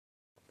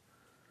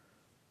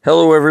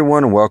Hello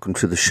everyone and welcome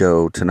to the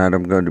show. Tonight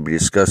I'm going to be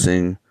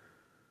discussing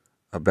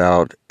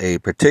about a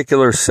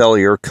particular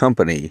cellular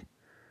company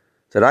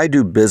that I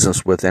do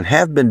business with and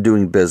have been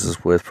doing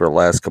business with for the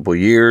last couple of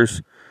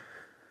years.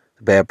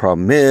 The bad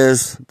problem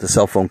is the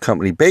cell phone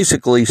company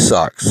basically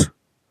sucks.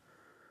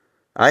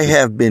 I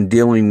have been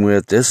dealing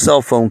with this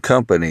cell phone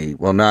company,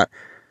 not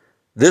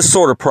this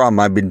sort of problem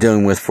I've been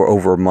dealing with for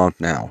over a month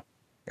now.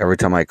 Every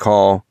time I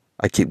call,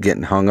 I keep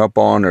getting hung up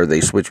on, or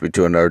they switch me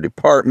to another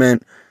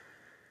department.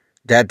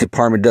 That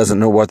department doesn't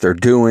know what they're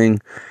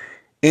doing,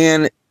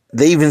 and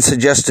they even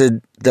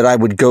suggested that I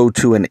would go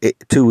to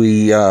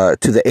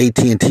the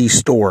AT&T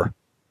store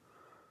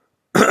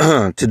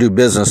to do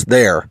business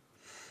there.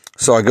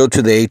 So I go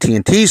to the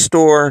AT&T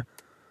store.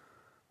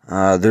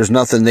 There's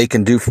nothing they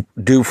can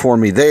do for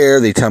me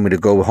there. They tell me to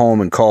go home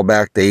and call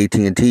back the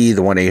AT&T,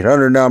 the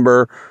 1-800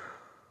 number,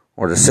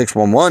 or the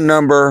 611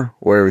 number,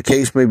 whatever the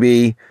case may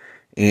be.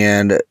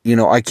 And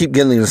I keep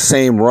getting the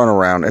same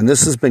runaround, and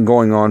this has been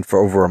going on for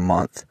over a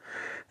month.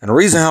 And the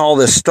reason how all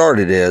this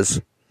started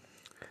is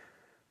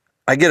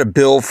I get a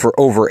bill for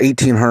over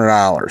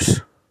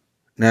 $1,800.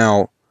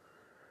 Now,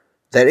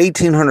 that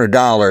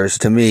 $1,800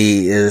 to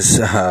me is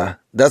that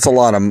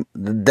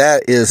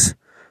is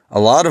a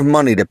lot of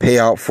money to pay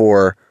out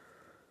for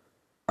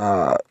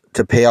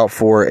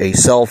a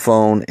cell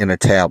phone and a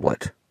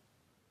tablet.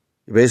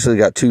 You basically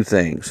got two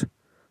things: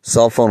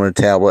 cell phone and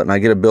a tablet, and I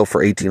get a bill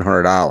for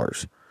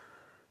 $1,800.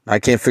 I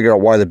can't figure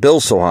out why the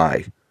bill's so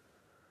high.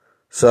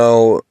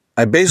 So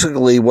I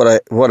basically,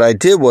 what I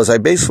did was I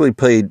basically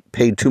paid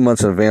 2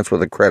 months in advance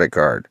with a credit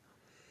card.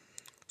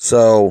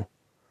 So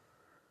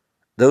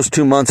those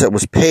 2 months that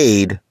was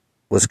paid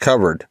was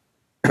covered.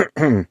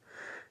 And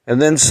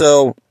then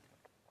so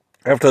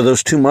after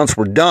those 2 months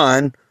were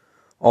done,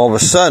 all of a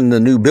sudden the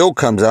new bill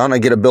comes out and I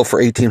get a bill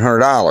for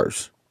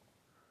 $1,800.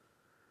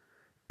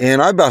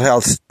 And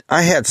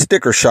I had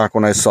sticker shock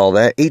when I saw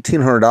that.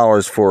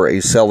 $1,800 for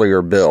a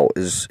cellular bill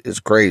is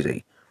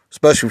crazy,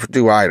 especially for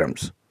two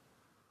items.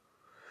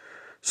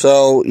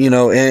 So,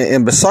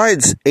 and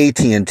besides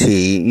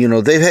AT&T,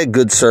 they've had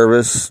good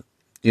service.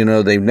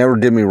 They've never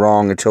did me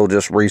wrong until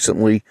just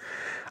recently.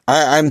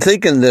 I'm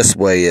thinking this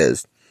way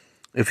is,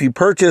 if you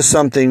purchase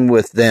something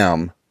with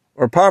them,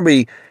 or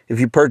probably if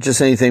you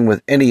purchase anything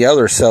with any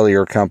other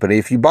cellular company,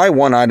 if you buy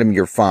one item,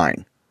 you're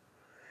fine.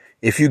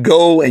 If you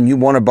go and you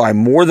want to buy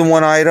more than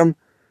one item,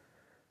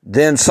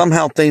 then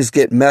somehow things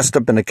get messed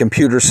up in a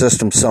computer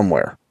system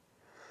somewhere.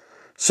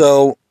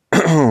 So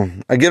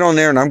I get on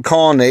there and I'm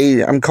calling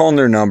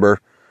their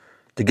number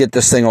to get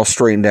this thing all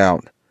straightened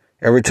out.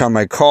 Every time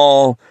I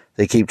call,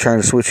 they keep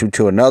trying to switch me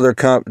to another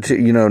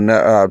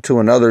to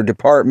another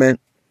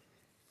department.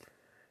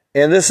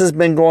 And this has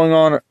been going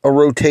on a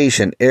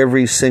rotation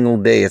every single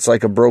day. It's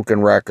like a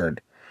broken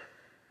record.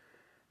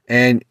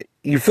 And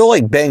you feel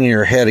like banging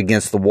your head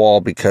against the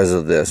wall because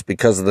of this,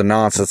 because of the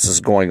nonsense that's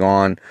going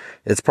on.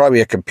 It's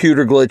probably a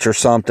computer glitch or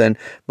something,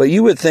 but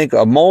you would think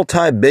a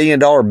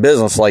multi-billion-dollar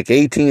business like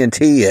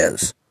AT&T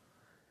is,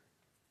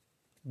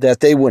 that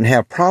they wouldn't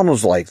have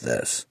problems like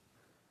this.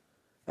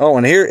 Oh,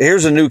 and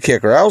here's a new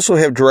kicker. I also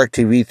have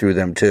DirecTV through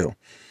them too.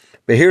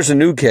 But here's a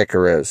new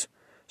kicker is,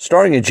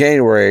 starting in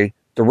January,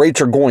 the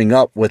rates are going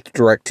up with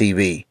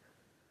DirecTV.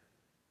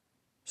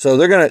 So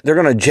they're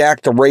gonna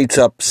jack the rates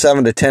up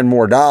 $7 to $10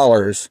 more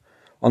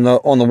on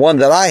the one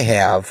that I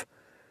have.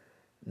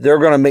 They're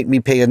gonna make me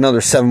pay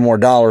another $7 more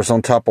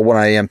on top of what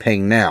I am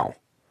paying now.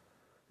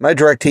 My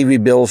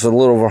DirecTV bill is a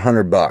little over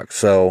 $100,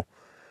 so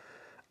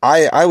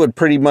I would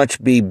pretty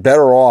much be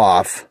better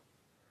off.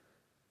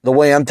 The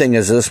way I'm thinking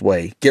is this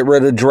way: get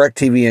rid of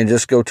DirecTV and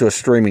just go to a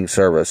streaming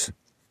service.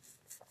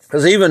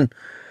 Because even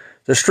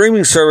the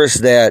streaming service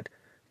that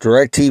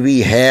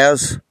DirecTV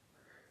has,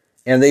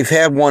 and they've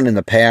had one in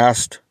the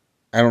past.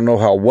 I don't know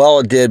how well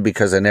it did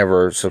because I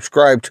never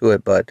subscribed to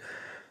it, but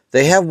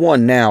they have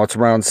one now. It's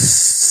around,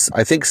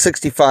 I think,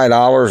 $65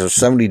 or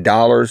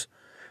 $70,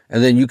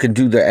 and then you can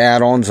do the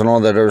add-ons and all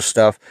that other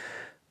stuff.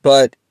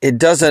 But it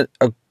doesn't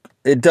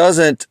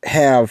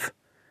have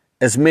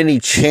as many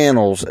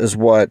channels as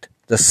what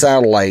the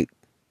satellite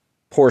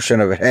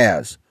portion of it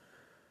has.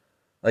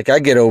 Like I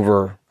think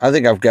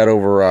I've got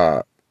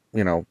over,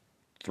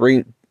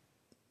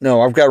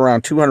 I've got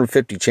around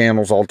 250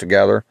 channels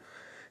altogether.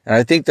 And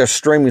I think the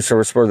streaming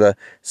service, for the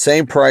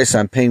same price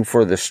I'm paying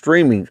for the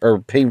streaming, or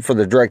paying for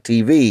the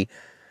DirecTV,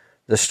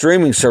 the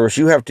streaming service,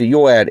 you'll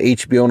add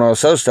HBO and all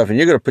this other stuff, and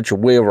you're going to put you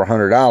way over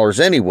 $100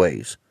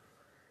 anyways.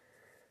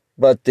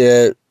 But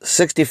the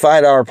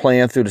 $65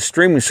 plan through the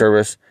streaming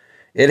service,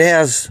 it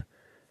has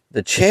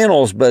the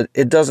channels, but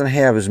it doesn't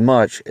have as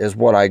much as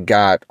what I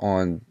got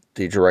on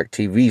the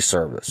DirecTV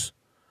service.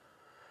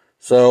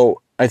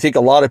 So I think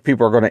a lot of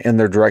people are going to end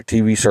their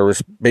DirecTV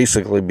service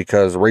basically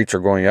because the rates are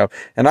going up.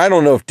 And I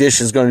don't know if Dish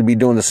is going to be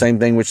doing the same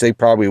thing, which they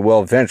probably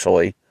will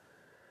eventually.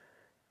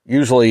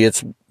 Usually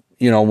it's,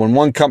 when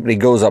one company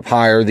goes up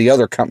higher, the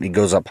other company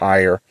goes up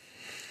higher.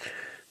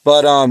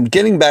 But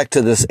getting back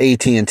to this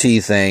AT&T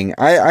thing,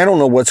 I don't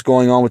know what's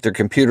going on with their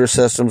computer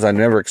systems. I've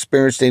never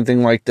experienced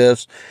anything like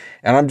this.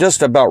 And I'm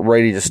just about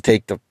ready to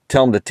take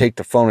tell them to take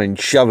the phone and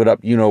shove it up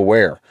you know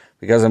where,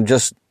 because I'm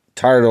just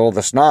tired of all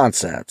this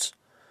nonsense.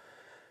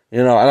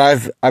 You know,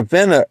 and I've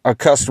been a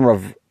customer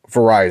of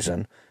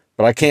Verizon,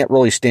 but I can't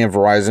really stand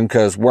Verizon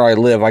because where I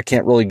live, I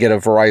can't really get a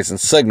Verizon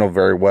signal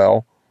very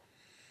well.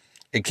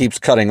 It keeps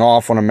cutting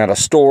off when I'm at a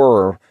store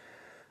or,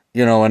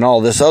 you know, and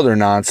all this other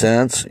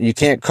nonsense. You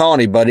can't call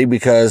anybody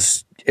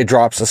because it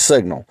drops the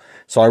signal.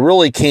 So I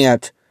really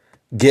can't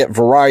get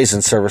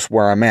Verizon service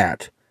where I'm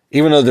at.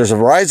 Even though there's a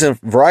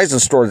Verizon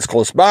store that's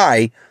close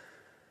by,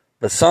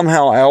 but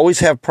somehow I always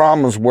have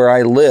problems where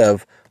I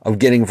live of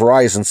getting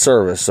Verizon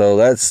service. So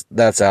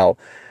that's out.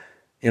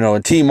 You know,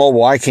 and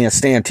T-Mobile, I can't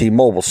stand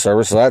T-Mobile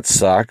service, so that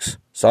sucks.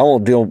 So I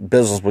won't do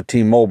business with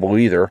T-Mobile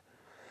either.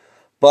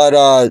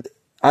 But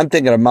I'm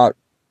thinking about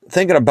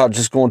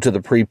just going to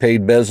the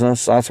prepaid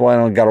business. That's why I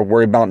don't got to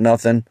worry about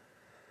nothing.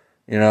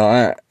 You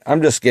know,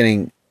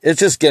 it's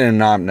just getting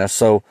monotonous.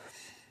 So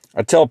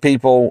I tell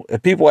people,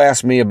 if people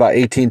ask me about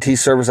AT&T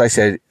service, I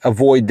say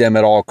avoid them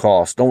at all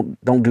costs. Don't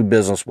do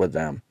business with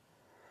them,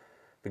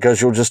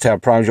 because you'll just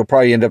have problems. You'll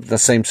probably end up in the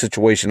same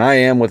situation I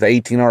am with an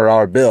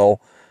 $1,800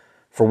 bill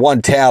for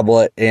one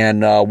tablet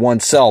and one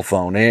cell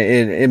phone.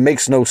 It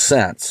makes no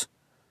sense.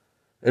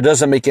 It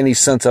doesn't make any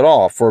sense at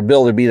all for a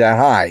bill to be that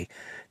high.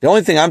 The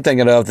only thing I'm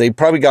thinking of, they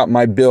probably got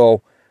my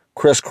bill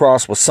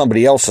crisscrossed with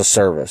somebody else's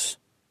service.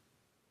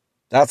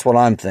 That's what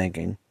I'm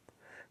thinking.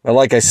 But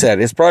like I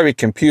said, it's probably a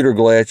computer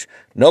glitch.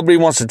 Nobody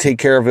wants to take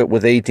care of it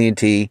with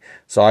AT&T,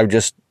 so I've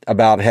just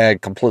about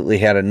completely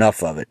had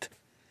enough of it.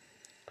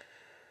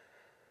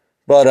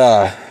 But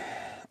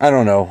I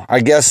don't know. I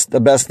guess the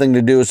best thing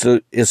to do is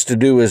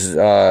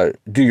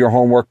do your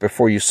homework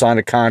before you sign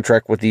a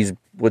contract with these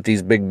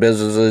big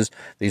businesses,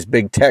 these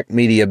big tech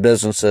media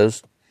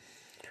businesses.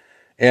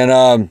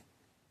 And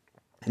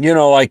you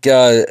know, like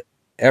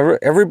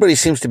everybody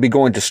seems to be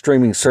going to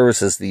streaming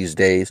services these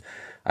days.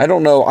 I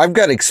don't know. I've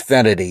got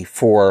Xfinity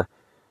for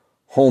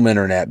home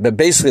internet, but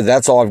basically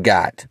that's all I've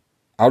got.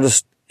 I'll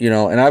just, you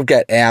know, and I've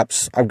got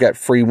apps. I've got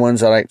free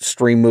ones that I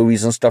stream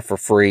movies and stuff for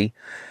free.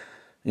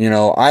 You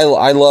know,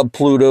 I love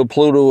Pluto.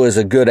 Pluto is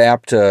a good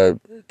app to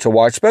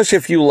watch, especially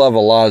if you love a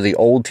lot of the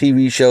old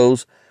TV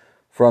shows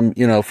from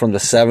the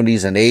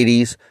 70s and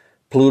 80s.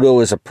 Pluto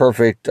is a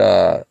perfect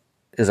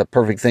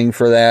thing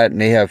for that. And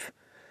they have,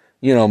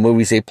 you know,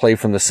 movies they play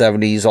from the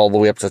 70s all the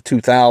way up to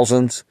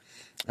 2000s.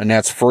 And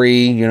that's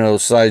free, you know,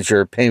 besides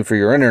you're paying for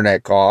your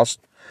internet cost.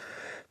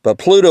 But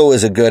Pluto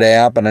is a good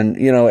app. And then,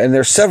 you know, and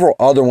there's several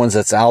other ones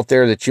that's out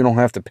there that you don't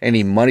have to pay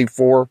any money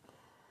for.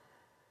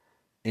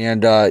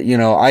 And, you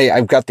know,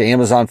 I've got the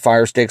Amazon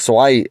Fire Stick, so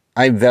I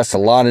invest a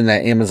lot in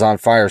that Amazon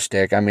Fire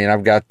Stick. I mean,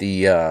 I've got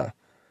I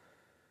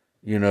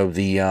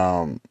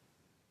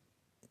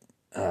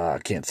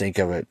can't think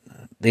of it,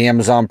 the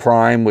Amazon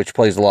Prime, which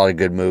plays a lot of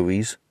good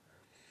movies.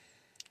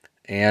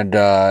 And,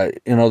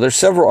 you know, there's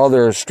several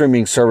other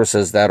streaming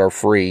services that are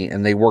free,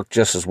 and they work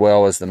just as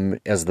well as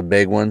the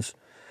big ones.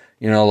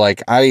 You know,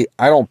 like, I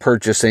don't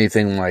purchase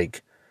anything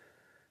like,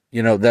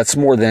 you know, that's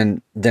more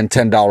than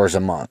 $10 a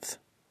month.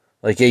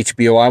 Like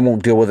HBO, I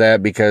won't deal with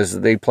that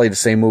because they play the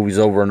same movies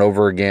over and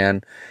over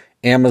again.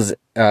 Amazon,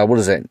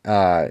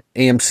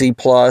 AMC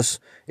Plus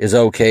is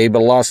okay, but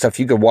a lot of stuff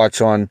you could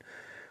watch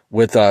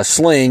with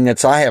Sling.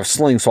 I have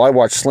Sling, so I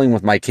watch Sling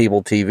with my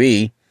cable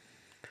TV.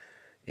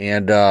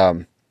 And,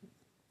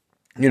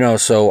 you know,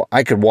 so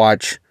I could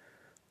watch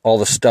all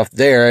the stuff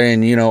there.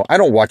 And, you know, I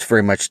don't watch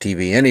very much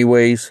TV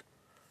anyways.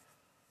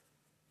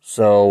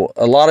 So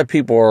a lot of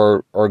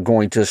people are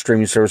going to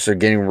streaming services. They're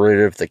getting rid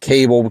of the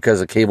cable because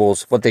the cable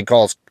is what they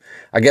call,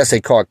 I guess they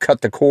call it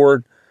cut the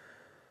cord.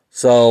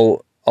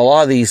 So a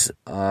lot of these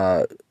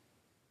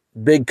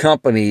big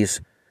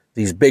companies,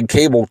 these big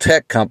cable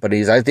tech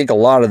companies, I think a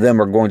lot of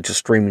them are going to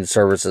streaming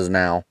services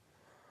now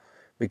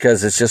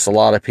because it's just a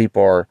lot of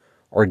people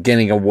are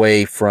getting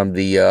away from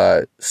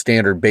the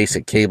standard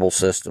basic cable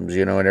systems,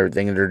 you know, and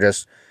everything, and they're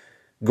just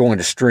going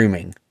to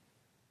streaming.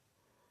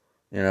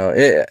 You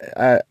know,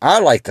 I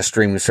like the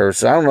streaming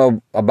service. I don't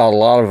know about a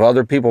lot of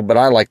other people, but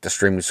I like the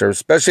streaming service,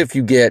 especially if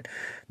you get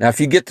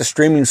the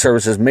streaming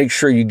services, make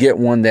sure you get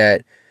one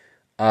that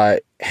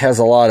has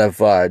a lot of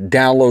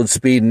download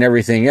speed and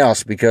everything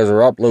else, or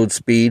upload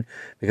speed,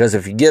 because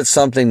if you get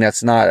something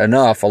that's not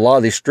enough, a lot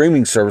of these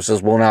streaming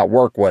services will not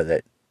work with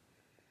it.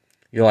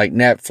 You know, like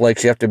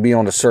Netflix, you have to be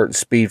on a certain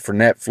speed for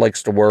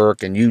Netflix to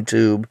work, and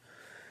YouTube,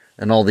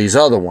 and all these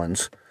other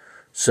ones.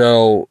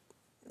 So,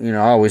 you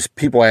know,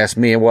 people ask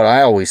me what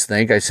I always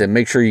think. I said,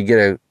 make sure you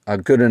get a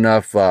good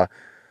enough,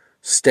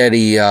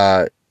 steady,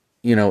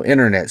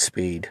 internet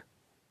speed.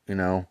 You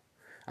know,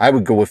 I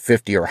would go with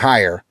 50 or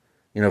higher.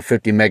 You know,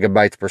 50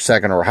 megabytes per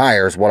second or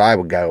higher is what I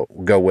would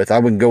go with. I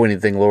wouldn't go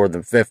anything lower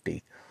than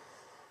 50.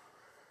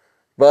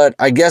 But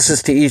I guess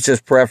it's to each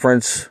his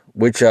preference,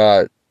 which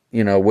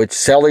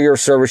cellular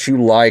service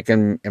you like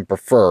and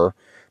prefer.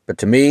 But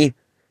to me,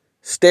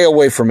 stay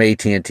away from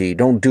AT&T.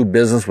 Don't do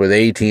business with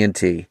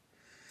AT&T.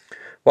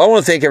 Well, I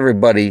want to thank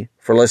everybody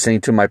for listening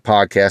to my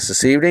podcast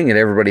this evening, and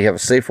everybody have a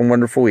safe and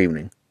wonderful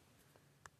evening.